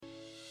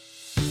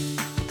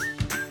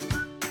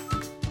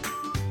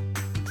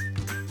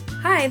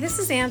Hi, this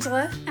is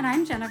Angela. And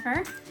I'm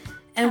Jennifer.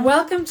 And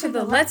welcome to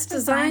the Let's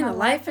Design a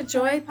Life of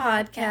Joy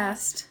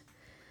podcast,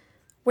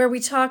 where we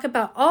talk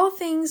about all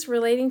things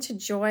relating to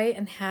joy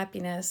and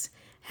happiness.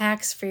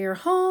 Hacks for your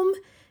home,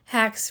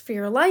 hacks for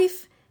your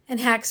life,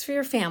 and hacks for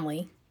your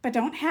family. But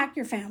don't hack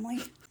your family.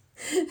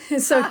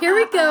 So here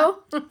we go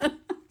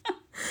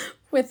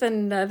with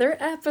another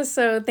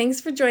episode.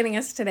 Thanks for joining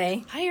us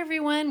today. Hi,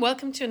 everyone.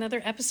 Welcome to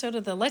another episode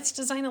of the Let's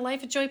Design a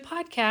Life of Joy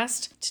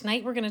podcast.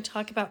 Tonight, we're going to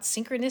talk about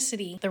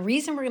synchronicity. The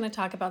reason we're going to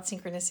talk about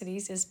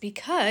synchronicities is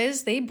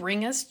because they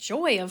bring us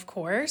joy, of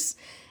course.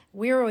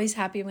 We're always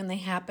happy when they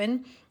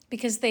happen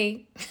because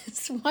they...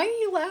 So why are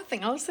you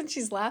laughing? All of a sudden,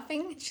 she's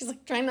laughing. She's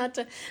like trying not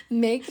to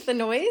make the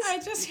noise. I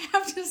just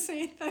have to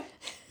say that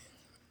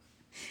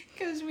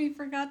because we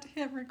forgot to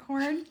hit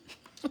record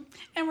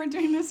and we're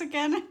doing this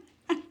again.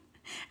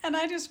 And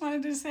I just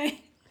wanted to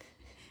say,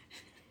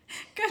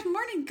 good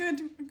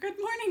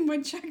morning,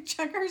 woodchuck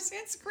chuckers.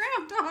 It's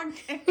Groundhog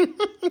Day.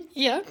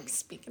 Yep,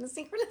 speaking of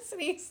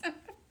synchronicities.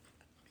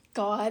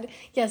 God,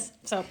 yes,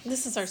 so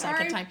this is our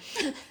second time.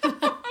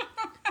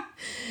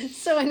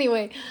 So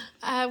anyway,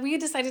 we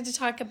decided to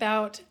talk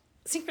about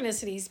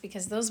synchronicities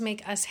because those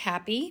make us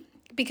happy,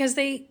 because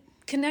they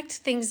connect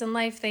things in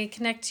life. They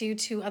connect you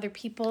to other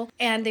people,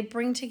 and they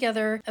bring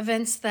together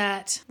events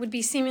that would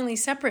be seemingly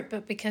separate,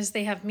 but because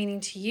they have meaning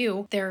to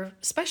you, they're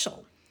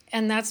special.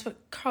 And that's what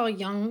Carl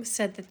Jung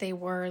said, that they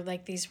were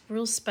like these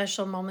real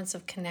special moments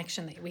of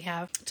connection that we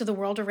have to the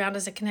world around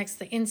us. It connects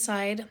the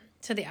inside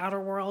to the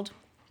outer world.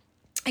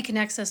 It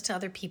connects us to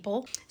other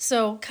people.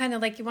 So kind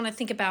of like you want to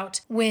think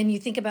about when you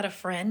think about a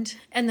friend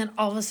and then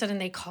all of a sudden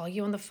they call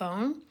you on the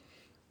phone.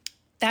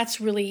 That's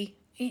really...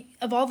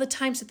 of all the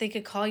times that they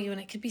could call you, and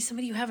it could be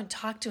somebody you haven't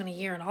talked to in a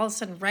year, and all of a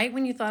sudden, right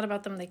when you thought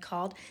about them, they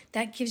called,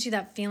 that gives you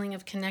that feeling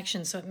of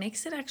connection. So it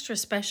makes it extra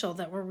special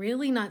that we're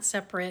really not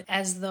separate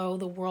as though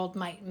the world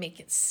might make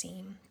it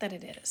seem that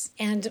it is.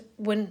 And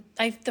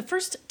the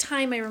first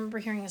time I remember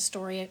hearing a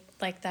story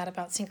like that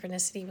about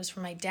synchronicity was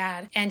from my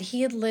dad, and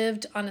he had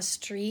lived on a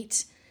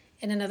street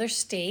in another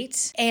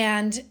state,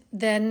 and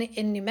then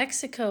in New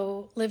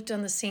Mexico lived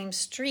on the same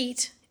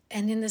street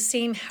and in the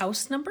same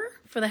house number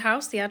for the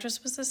house. The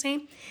address was the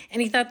same.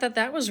 And he thought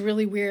that was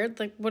really weird.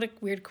 Like, what a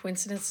weird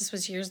coincidence. This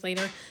was years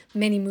later,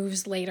 many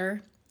moves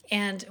later.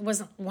 And it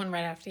wasn't one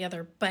right after the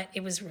other, but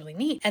it was really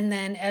neat. And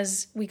then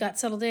as we got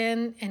settled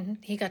in and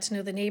he got to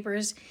know the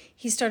neighbors,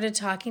 he started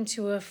talking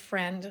to a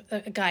friend,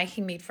 a guy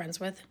he made friends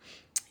with.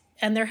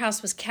 And their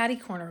house was catty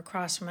corner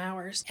across from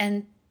ours.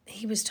 And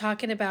he was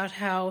talking about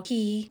how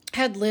he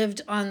had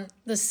lived on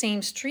the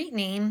same street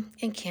name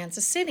in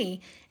Kansas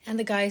City. And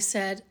the guy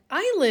said,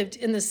 I lived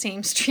in the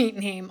same street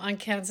name on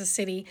Kansas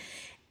City.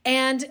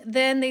 And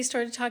then they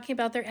started talking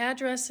about their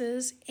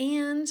addresses,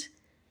 and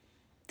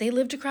they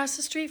lived across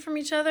the street from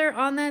each other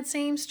on that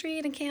same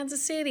street in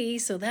Kansas City.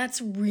 So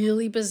that's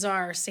really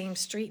bizarre. Same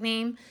street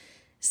name,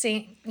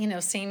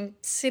 same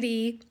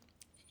city,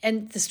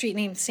 and the street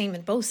name same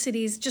in both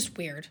cities. Just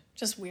weird.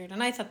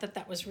 And I thought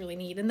that was really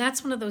neat. And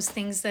that's one of those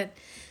things that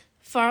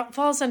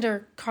falls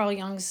under Carl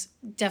Jung's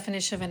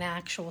definition of an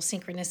actual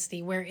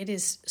synchronicity, where it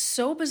is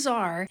so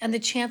bizarre and the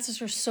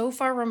chances are so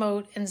far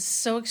remote and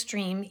so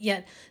extreme,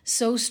 yet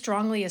so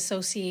strongly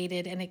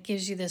associated, and it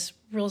gives you this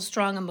real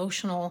strong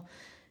emotional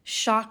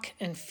shock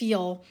and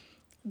feel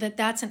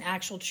that's an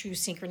actual true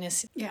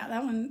synchronicity. Yeah,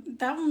 that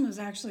one was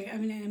actually, I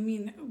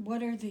mean,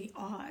 what are the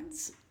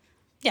odds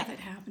of it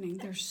happening?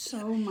 They're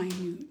so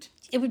minute.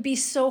 It would be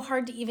so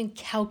hard to even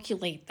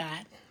calculate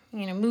that.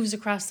 Moves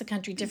across the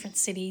country, different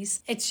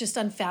cities. It's just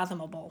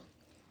unfathomable.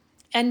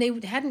 And they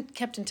hadn't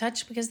kept in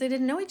touch because they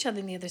didn't know each other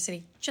in the other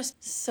city.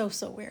 Just so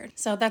weird.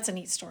 So that's a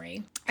neat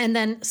story. And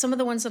then some of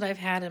the ones that I've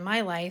had in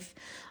my life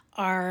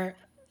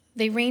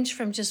they range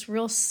from just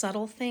real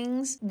subtle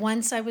things.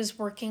 Once I was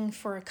working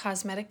for a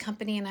cosmetic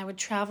company and I would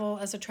travel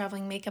as a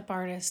traveling makeup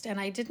artist, and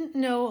I didn't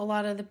know a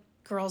lot of the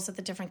girls at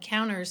the different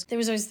counters. There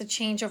was always the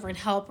changeover and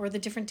help, or the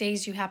different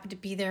days you happened to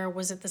be there.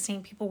 Was it the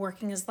same people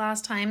working as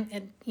last time?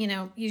 And,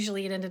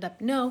 usually it ended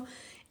up no.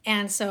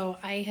 And so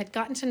I had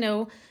gotten to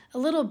know a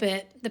little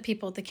bit the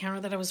people at the counter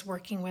that I was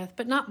working with,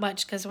 but not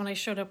much, because when I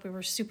showed up, we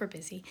were super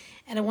busy.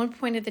 And at one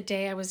point of the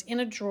day, I was in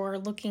a drawer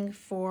looking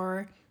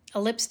for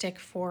a lipstick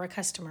for a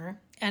customer.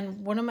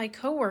 And one of my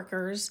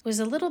coworkers was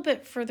a little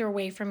bit further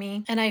away from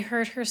me. And I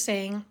heard her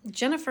saying,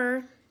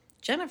 Jennifer,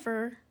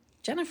 Jennifer,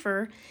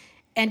 Jennifer.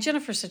 And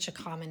Jennifer's such a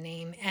common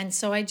name. And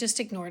so I just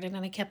ignored it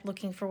and I kept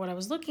looking for what I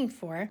was looking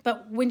for.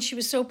 But when she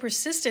was so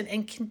persistent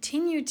and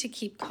continued to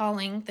keep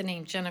calling the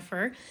name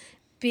Jennifer,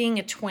 being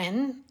a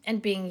twin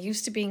and being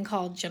used to being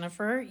called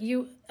Jennifer,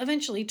 you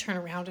eventually turn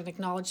around and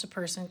acknowledge the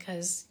person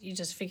because you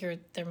just figured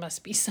there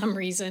must be some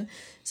reason.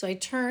 So I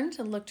turned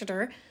and looked at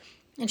her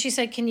and she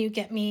said, can you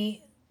get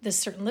me this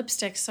certain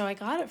lipstick? So I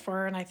got it for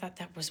her and I thought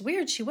that was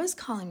weird. She was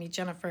calling me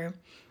Jennifer.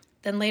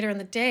 Then later in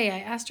the day, I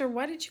asked her,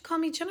 why did you call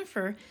me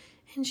Jennifer?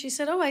 And she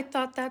said, oh, I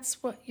thought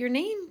that's what your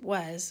name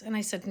was. And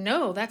I said,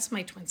 no, that's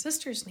my twin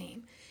sister's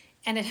name.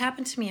 And it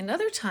happened to me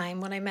another time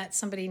when I met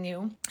somebody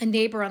new, a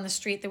neighbor on the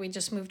street that we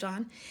just moved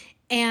on.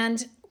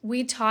 And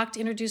we talked,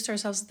 introduced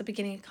ourselves at the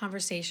beginning of the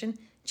conversation,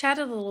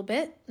 chatted a little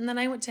bit, and then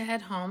I went to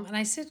head home, and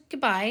I said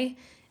goodbye,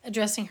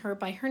 addressing her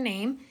by her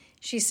name.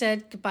 She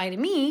said goodbye to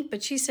me,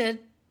 but she said,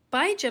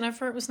 "Bye,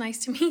 Jennifer. It was nice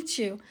to meet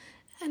you."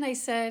 And I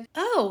said,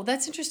 "Oh,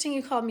 that's interesting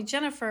you called me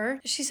Jennifer."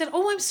 She said,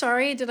 "Oh, I'm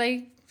sorry. Did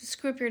I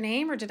screw up your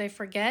name or did I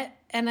forget?"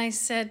 And I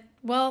said,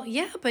 "Well,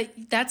 yeah, but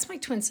that's my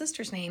twin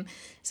sister's name."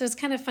 So it's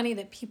kind of funny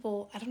that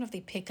people, I don't know if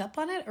they pick up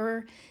on it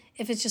or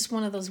if it's just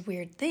one of those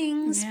weird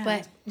things. Yeah.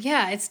 But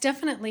yeah, it's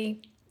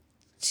definitely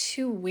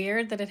too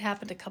weird that it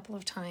happened a couple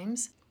of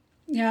times.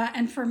 Yeah,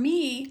 and for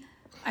me,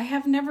 I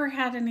have never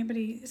had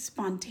anybody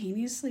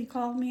spontaneously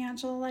call me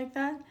Angela like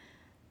that.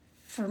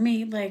 For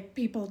me, like,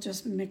 people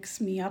just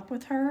mix me up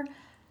with her.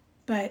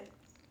 But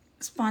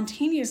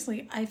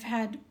spontaneously, I've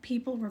had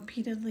people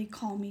repeatedly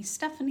call me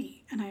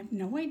Stephanie, and I have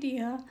no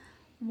idea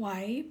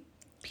why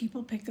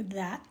people pick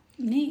that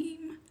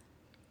name.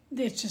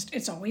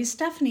 It's always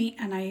Stephanie,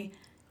 and I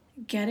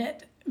get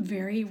it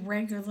very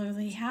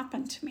regularly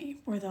happen to me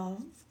where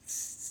they'll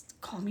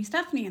call me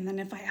Stephanie, and then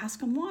if I ask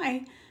them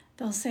why,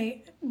 they'll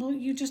say, "Well,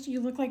 you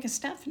look like a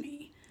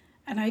Stephanie."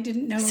 And I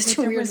didn't know Such that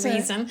a there weird was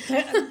reason.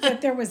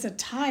 that there was a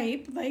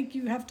type, like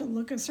you have to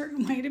look a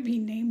certain way to be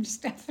named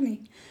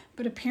Stephanie.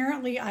 But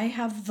apparently I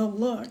have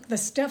the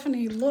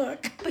Stephanie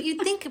look. But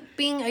you'd think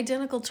being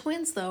identical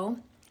twins, though,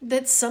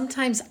 that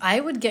sometimes I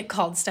would get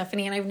called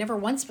Stephanie, and I've never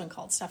once been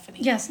called Stephanie.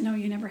 Yes, no,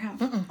 you never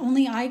have.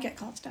 Only I get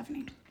called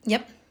Stephanie.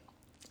 Yep.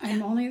 I'm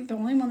the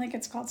only one that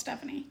gets called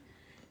Stephanie.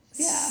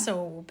 Yeah.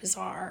 So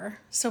bizarre.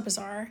 So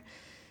bizarre.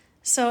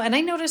 So, and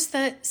I noticed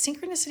that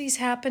synchronicities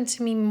happen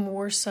to me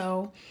more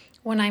so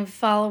when I'm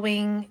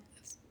following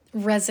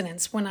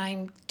resonance, when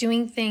I'm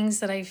doing things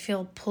that I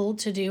feel pulled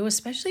to do,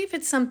 especially if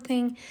it's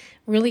something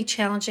really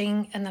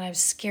challenging and that I'm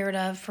scared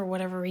of for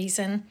whatever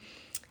reason,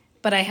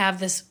 but I have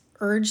this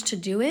urge to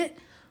do it.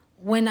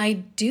 When I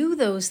do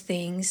those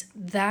things,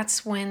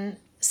 that's when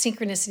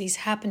synchronicities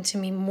happen to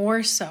me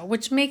more so,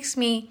 which makes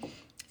me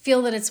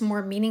feel that it's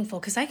more meaningful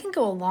because I can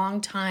go a long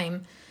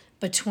time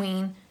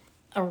between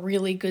a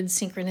really good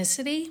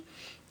synchronicity.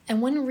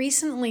 And one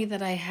recently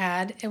that I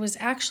had, it was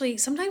actually,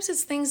 sometimes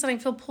it's things that I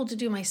feel pulled to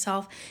do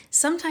myself.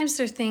 Sometimes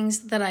they're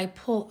things that I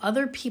pull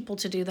other people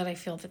to do that I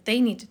feel that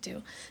they need to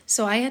do.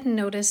 So I had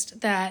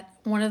noticed that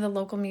one of the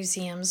local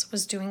museums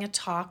was doing a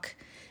talk,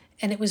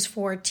 and it was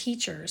for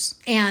teachers.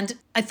 And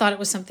I thought it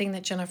was something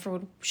that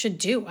Jennifer should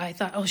do. I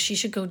thought, oh, she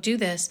should go do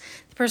this.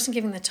 The person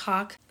giving the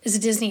talk is a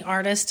Disney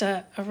artist,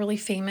 a really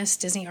famous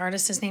Disney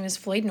artist. His name is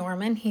Floyd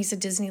Norman. He's a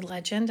Disney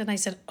legend. And I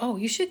said, oh,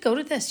 you should go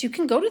to this. You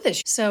can go to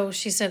this. So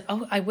she said,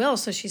 oh, I will.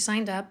 So she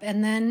signed up.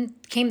 And then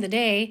came the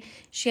day,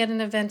 she had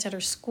an event at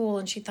her school,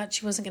 and she thought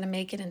she wasn't going to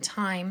make it in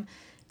time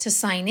to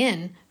sign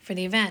in for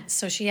the event.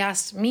 So she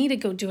asked me to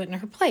go do it in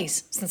her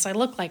place since I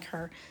look like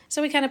her.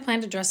 So we kind of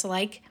planned to dress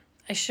alike.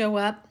 I show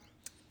up.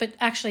 But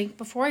actually,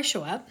 before I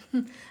show up,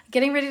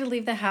 getting ready to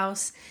leave the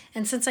house,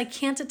 and since I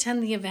can't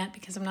attend the event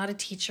because I'm not a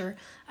teacher,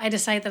 I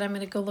decide that I'm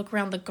going to go look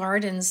around the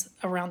gardens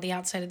around the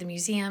outside of the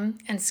museum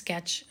and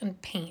sketch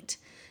and paint.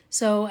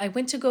 So I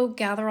went to go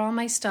gather all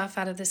my stuff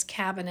out of this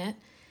cabinet,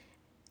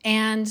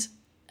 and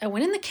I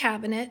went in the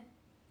cabinet,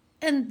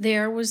 and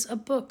there was a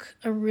book,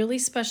 a really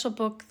special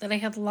book that I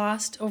had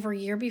lost over a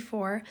year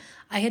before.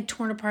 I had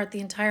torn apart the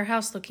entire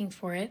house looking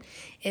for it.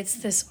 It's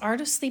this Art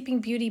of Sleeping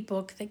Beauty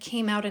book that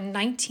came out in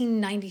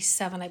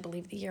 1997, I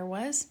believe the year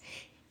was.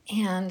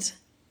 And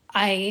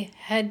I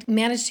had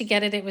managed to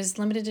get it. It was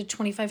limited to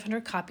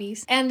 2,500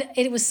 copies. And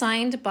it was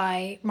signed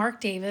by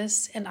Mark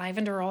Davis and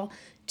Ivan Earl,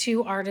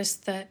 two artists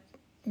that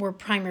were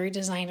primary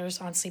designers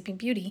on Sleeping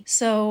Beauty.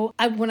 So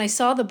when I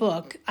saw the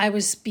book, I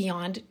was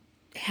beyond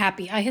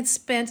happy. I had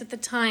spent, at the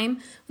time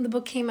when the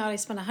book came out, I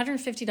spent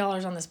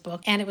 $150 on this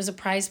book, and it was a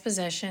prized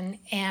possession,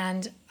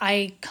 and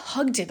I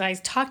hugged it. I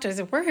talked to it. I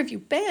said, where have you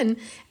been?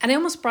 And I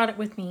almost brought it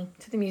with me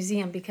to the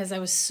museum because I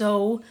was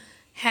so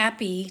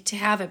happy to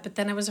have it, but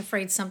then I was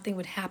afraid something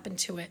would happen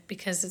to it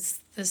because it's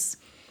this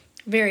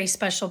very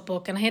special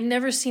book, and I had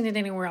never seen it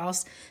anywhere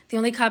else. The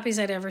only copies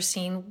I'd ever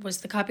seen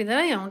was the copy that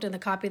I owned and the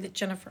copy that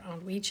Jennifer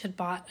owned. We each had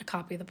bought a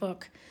copy of the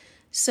book.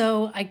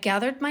 So I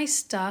gathered my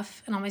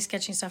stuff, and all my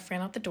sketching stuff, ran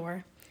out the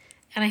door,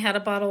 and I had a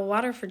bottle of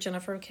water for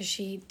Jennifer because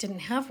she didn't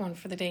have one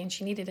for the day and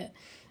she needed it.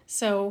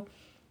 So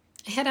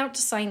I head out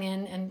to sign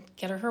in and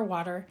get her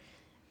water,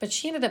 but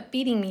she ended up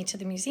beating me to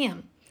the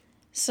museum.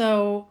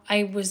 So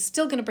I was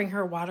still going to bring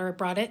her water. I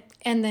brought it,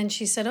 and then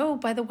she said, oh,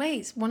 by the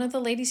way, one of the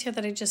ladies here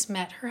that I just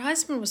met, her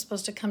husband was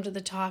supposed to come to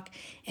the talk,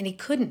 and he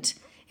couldn't.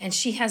 And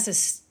she has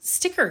this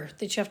sticker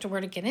that you have to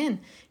wear to get in.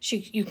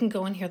 You can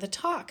go and hear the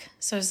talk.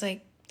 So I was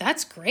like,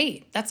 that's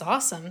great. That's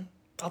awesome.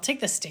 I'll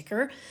take the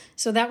sticker.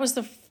 So that was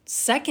the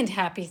second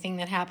happy thing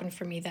that happened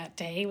for me that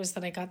day, was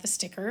that I got the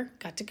sticker,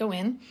 got to go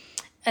in.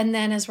 And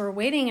then as we're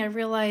waiting, I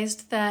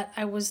realized that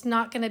I was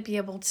not going to be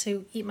able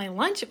to eat my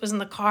lunch. It was in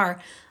the car.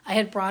 I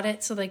had brought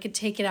it so that I could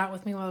take it out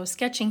with me while I was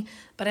sketching,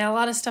 but I had a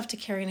lot of stuff to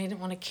carry, and I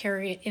didn't want to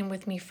carry it in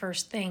with me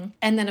first thing.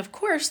 And then, of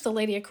course, the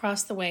lady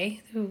across the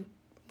way, who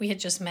we had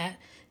just met,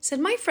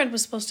 said my friend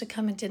was supposed to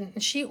come and didn't.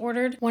 And she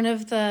ordered one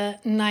of the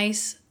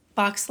nice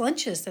box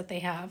lunches that they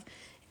have,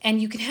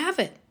 and you can have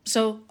it.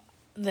 So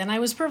then I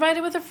was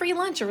provided with a free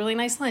lunch, a really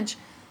nice lunch.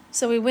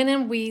 So we went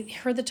in, we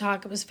heard the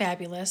talk, it was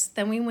fabulous.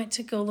 Then we went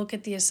to go look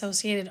at the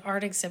associated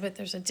art exhibit.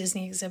 There's a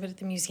Disney exhibit at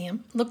the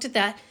museum. Looked at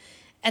that,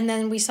 and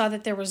then we saw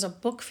that there was a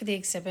book for the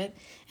exhibit,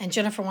 and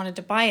Jennifer wanted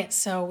to buy it.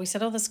 So we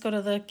said, oh, let's go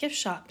to the gift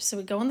shop. So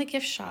we go in the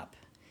gift shop,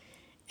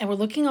 and we're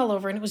looking all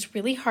over, and it was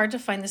really hard to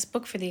find this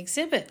book for the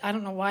exhibit. I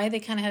don't know why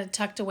they kind of had it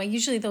tucked away.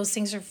 Usually those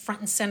things are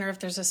front and center if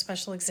there's a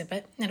special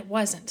exhibit, and it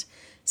wasn't.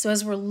 So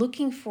as we're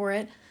looking for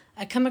it,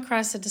 I come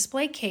across a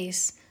display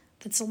case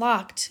that's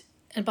locked,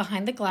 and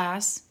behind the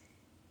glass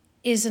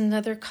is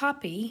another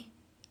copy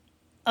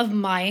of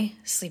my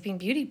Sleeping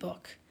Beauty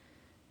book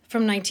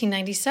from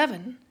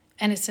 1997.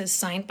 And it says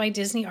signed by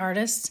Disney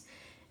artists.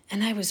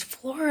 And I was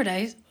floored.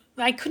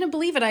 I couldn't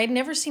believe it. I had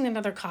never seen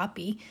another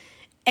copy.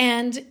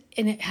 And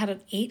it had an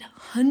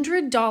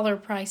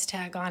 $800 price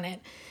tag on it.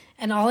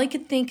 And all I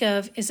could think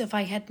of is if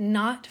I had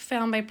not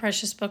found my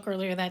precious book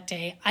earlier that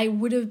day, I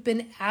would have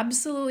been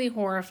absolutely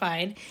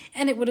horrified,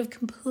 and it would have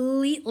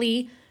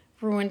completely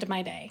ruined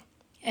my day.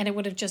 And it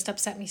would have just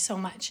upset me so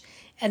much.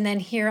 And then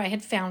here I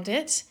had found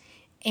it,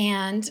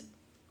 and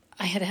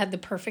I had had the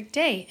perfect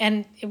day.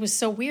 And it was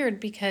so weird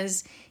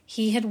because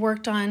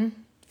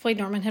Floyd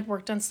Norman had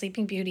worked on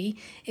Sleeping Beauty.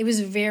 It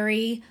was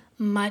very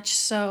much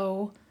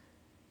so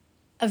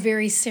a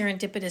very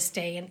serendipitous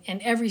day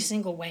in every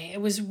single way.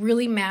 It was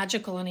really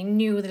magical, and I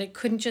knew that it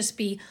couldn't just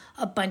be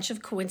a bunch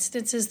of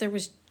coincidences. There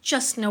was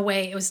just no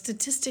way. It was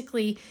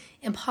statistically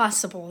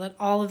impossible that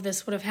all of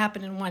this would have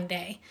happened in one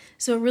day.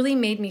 So it really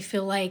made me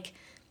feel like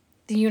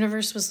the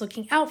universe was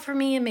looking out for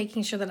me and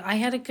making sure that I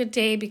had a good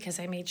day because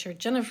I made sure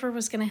Jennifer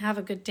was going to have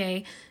a good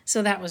day.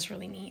 So that was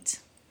really neat.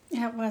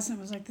 Yeah, it was. It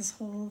was like this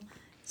whole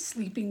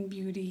Sleeping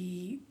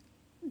Beauty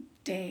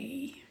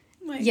day,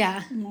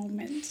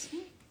 moment.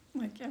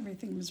 Like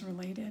everything was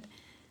related.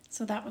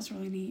 So that was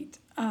really neat.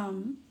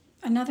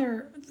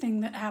 Another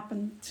thing that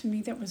happened to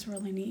me that was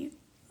really neat,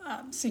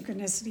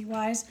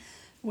 synchronicity-wise,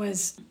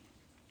 was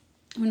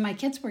when my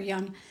kids were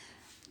young,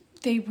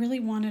 they really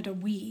wanted a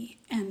Wii,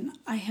 and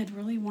I had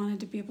really wanted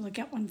to be able to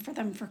get one for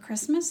them for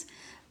Christmas.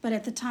 But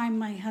at the time,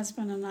 my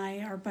husband and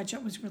I, our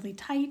budget was really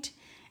tight,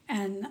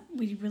 and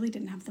we really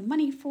didn't have the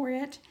money for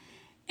it.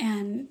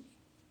 And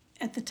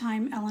at the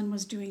time, Ellen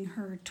was doing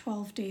her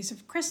 12 Days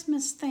of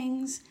Christmas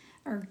things,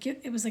 or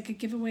it was like a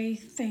giveaway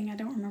thing. I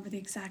don't remember the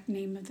exact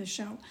name of the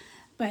show.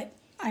 But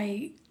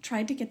I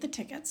tried to get the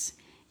tickets,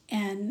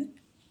 and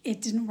it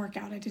didn't work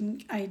out. I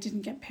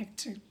didn't get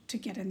picked to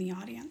get in the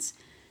audience.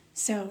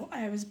 So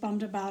I was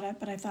bummed about it,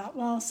 but I thought,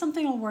 well,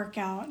 something will work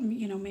out. And,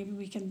 maybe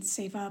we can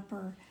save up,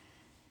 or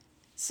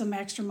some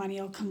extra money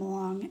will come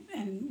along,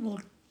 and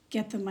we'll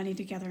get the money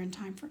together in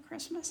time for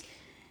Christmas.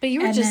 But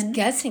you were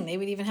guessing they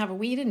would even have a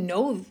Wii. You didn't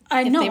know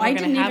I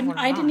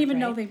didn't even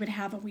know they would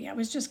have a Wii. I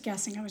was just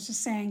guessing. I was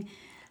just saying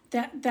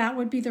that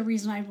would be the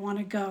reason I'd want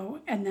to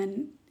go. And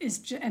then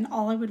and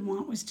all I would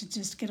want was to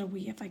just get a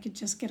Wii. If I could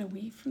just get a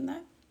Wii from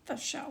the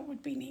show,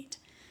 would be neat.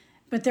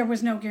 But there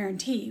was no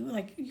guarantee.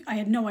 Like, I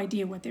had no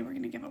idea what they were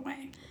going to give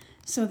away.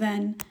 So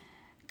then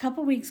a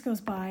couple weeks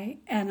goes by,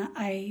 and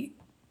I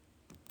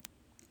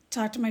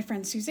talked to my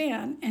friend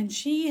Suzanne, and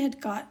she had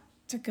got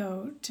to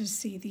go to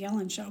see the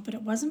Ellen show, but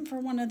it wasn't for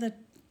one of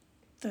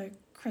the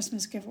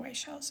Christmas giveaway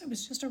shows. It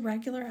was just a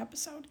regular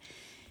episode.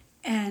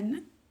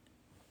 And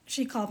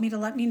she called me to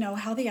let me know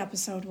how the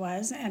episode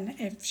was, and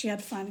if she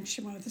had fun, if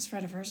she went with this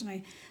friend of hers. And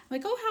I'm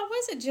like, oh, how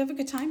was it? Did you have a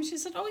good time? She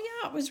said, oh,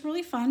 yeah, it was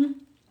really fun.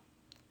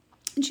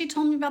 And she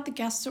told me about the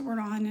guests that were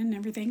on and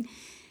everything.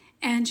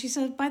 And she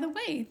said, by the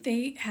way,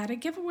 they had a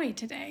giveaway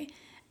today.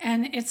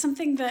 And it's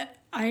something that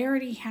I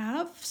already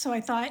have. So I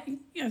thought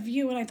of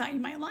you, and I thought you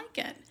might like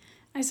it.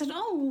 I said,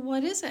 oh, well,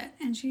 what is it?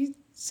 And she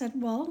said,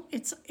 well,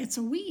 it's a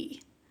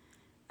Wii.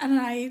 And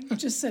I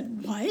just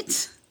said,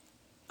 what?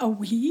 A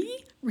Wii?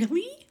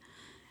 Really?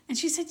 And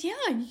she said,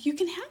 yeah, you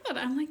can have it.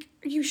 I'm like,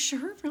 are you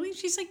sure? Really?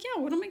 She's like,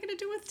 yeah, what am I going to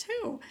do with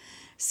two?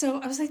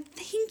 So I was like,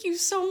 thank you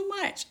so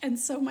much. And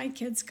so my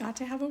kids got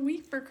to have a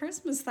Wii for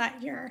Christmas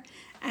that year.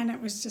 And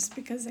it was just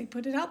because they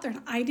put it out there.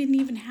 And I didn't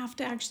even have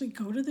to actually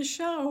go to the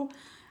show.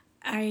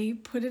 I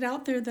put it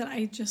out there that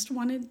I just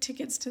wanted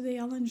tickets to the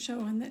Ellen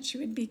show, and that she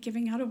would be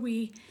giving out a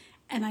Wii,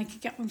 and I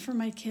could get one for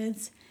my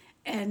kids.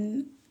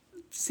 And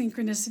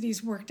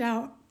Synchronicities worked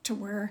out to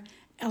where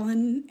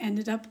Ellen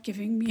ended up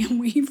giving me a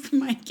Wii for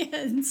my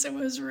kids. It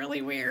was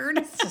really weird.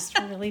 It's just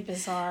really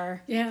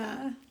bizarre.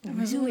 Yeah. It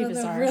was really one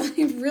bizarre. of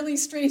the really, really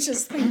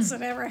strangest things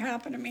that ever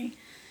happened to me.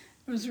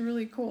 It was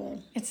really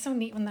cool. It's so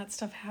neat when that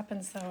stuff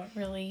happens, though. It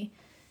really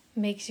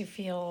makes you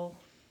feel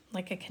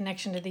like a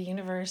connection to the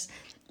universe.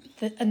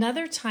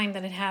 Another time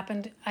that it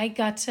happened, I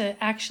got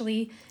to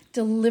actually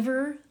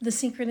deliver the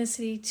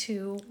synchronicity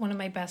to one of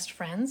my best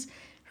friends.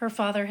 Her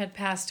father had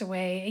passed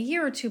away a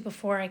year or two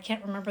before. I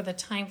can't remember the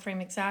time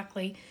frame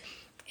exactly.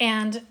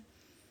 And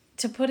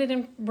to put it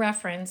in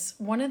reference,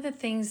 one of the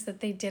things that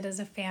they did as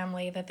a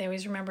family that they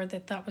always remembered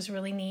that thought was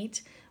really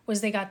neat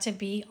was they got to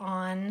be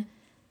on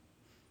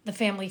the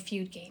Family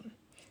Feud game.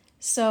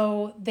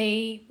 So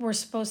they were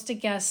supposed to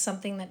guess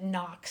something that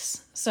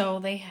knocks.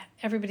 So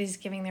everybody's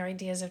giving their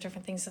ideas of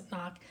different things that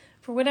knock.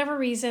 For whatever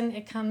reason,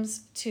 it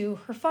comes to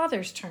her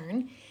father's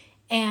turn,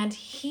 and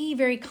he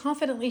very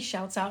confidently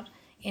shouts out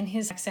in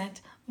his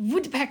accent,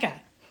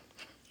 "Woodpecker."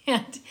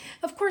 And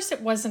of course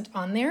it wasn't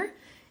on there,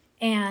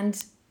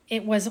 and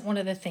it wasn't one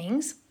of the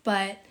things,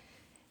 but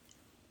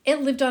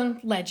it lived on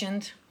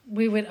legend.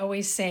 We would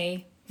always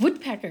say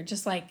woodpecker,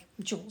 just like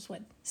Jules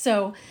would.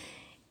 So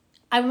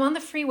I'm on the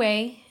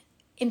freeway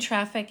in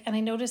traffic, and I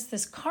noticed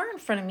this car in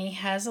front of me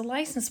has a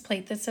license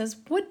plate that says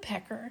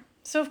woodpecker.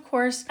 So of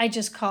course I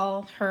just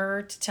call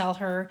her to tell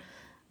her,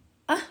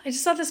 I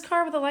just saw this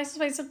car with a license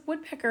plate that said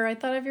woodpecker. I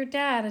thought of your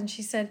dad. And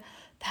she said,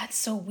 that's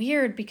so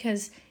weird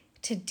because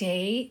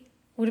today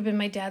would have been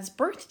my dad's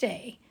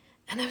birthday.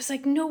 And I was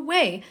like, no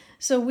way.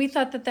 So we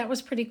thought that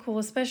was pretty cool,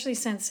 especially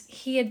since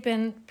he'd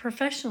been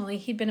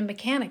a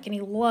mechanic and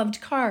he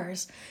loved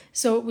cars.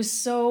 So it was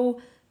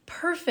so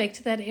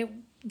perfect that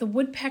the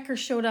woodpecker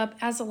showed up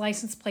as a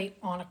license plate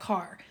on a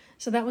car.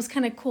 So that was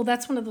kind of cool.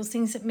 That's one of those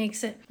things that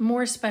makes it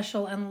more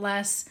special and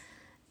less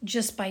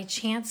just by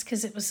chance,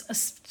 because it was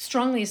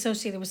strongly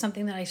associated with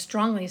something that I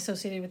strongly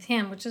associated with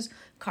him, which is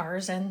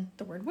cars and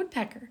the word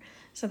woodpecker.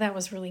 So that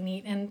was really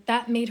neat. And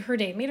that made her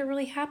day. It made her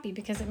really happy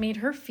because it made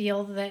her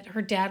feel that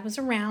her dad was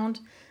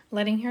around,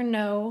 letting her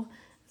know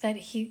that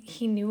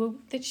he knew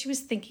that she was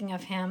thinking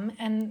of him.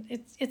 And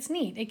it's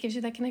neat. It gives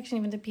you that connection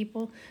even to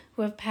people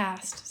who have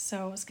passed.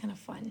 So it was kind of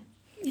fun.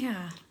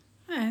 Yeah.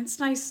 And it's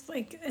nice,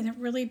 and it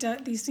really does,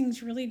 these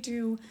things really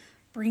do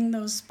bring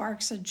those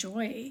sparks of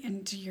joy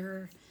into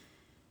your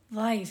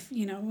life,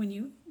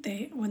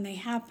 when they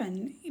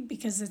happen,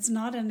 because it's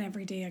not an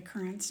everyday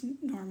occurrence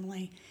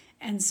normally.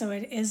 And so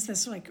it is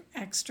this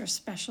extra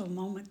special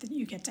moment that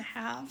you get to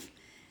have.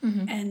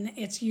 Mm-hmm. And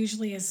it's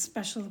usually a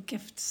special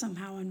gift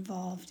somehow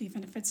involved,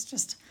 even if it's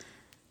just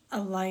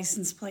a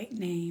license plate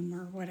name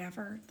or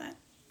whatever that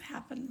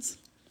happens.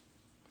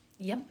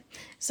 Yep.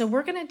 So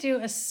we're going to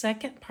do a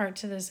second part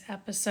to this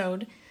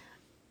episode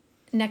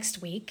next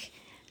week.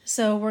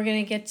 So we're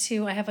going to get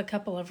to, I have a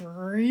couple of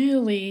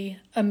really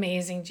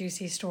amazing,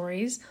 juicy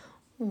stories.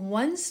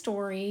 One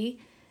story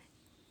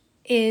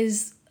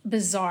is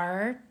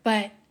bizarre,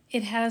 but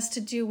it has to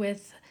do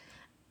with,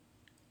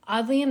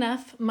 oddly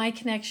enough, my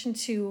connection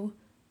to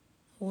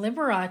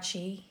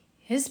Liberace,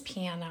 his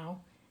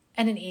piano,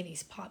 and an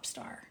 80s pop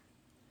star.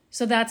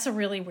 So that's a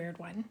really weird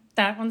one.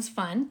 That one's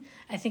fun.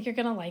 I think you're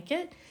going to like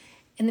it.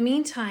 In the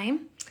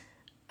meantime,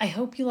 I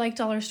hope you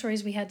liked all our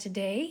stories we had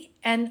today.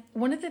 And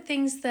one of the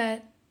things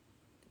that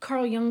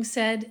Carl Jung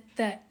said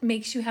that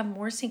makes you have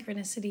more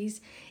synchronicities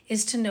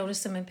is to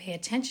notice them and pay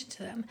attention to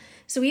them.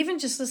 So even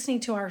just listening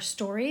to our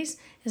stories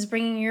is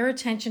bringing your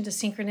attention to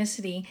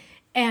synchronicity.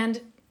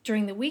 And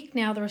during the week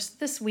now, the rest of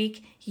this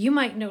week, you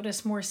might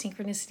notice more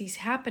synchronicities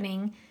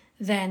happening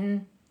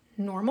than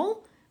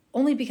normal,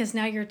 only because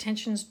now your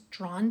attention's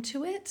drawn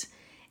to it.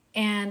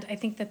 And I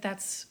think that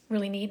that's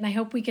really neat. And I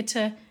hope we get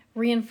to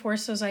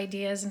reinforce those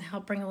ideas and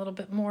help bring a little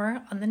bit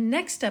more on the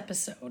next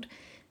episode.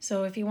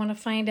 So if you want to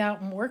find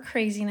out more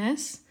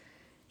craziness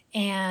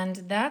and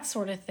that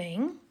sort of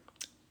thing,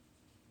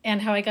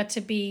 and how I got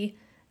to be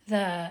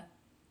the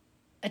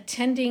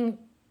attending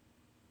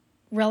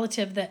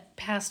relative that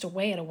passed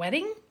away at a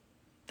wedding,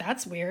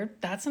 that's weird.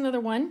 That's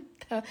another one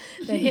that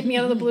hit me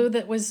out of the blue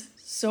that was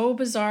so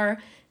bizarre,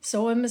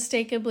 so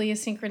unmistakably a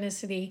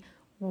synchronicity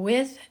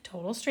with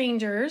total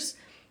strangers.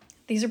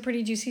 These are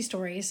pretty juicy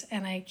stories,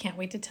 and I can't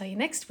wait to tell you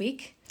next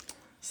week.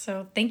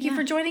 So thank you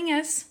for joining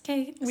us.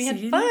 Okay. We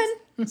had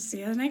fun. See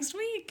you next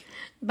week.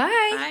 Bye.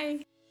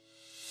 Bye.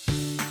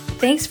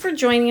 Thanks for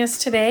joining us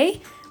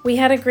today. We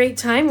had a great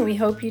time, and we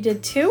hope you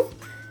did too.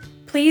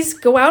 Please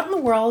go out in the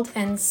world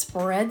and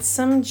spread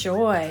some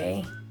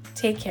joy.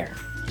 Take care.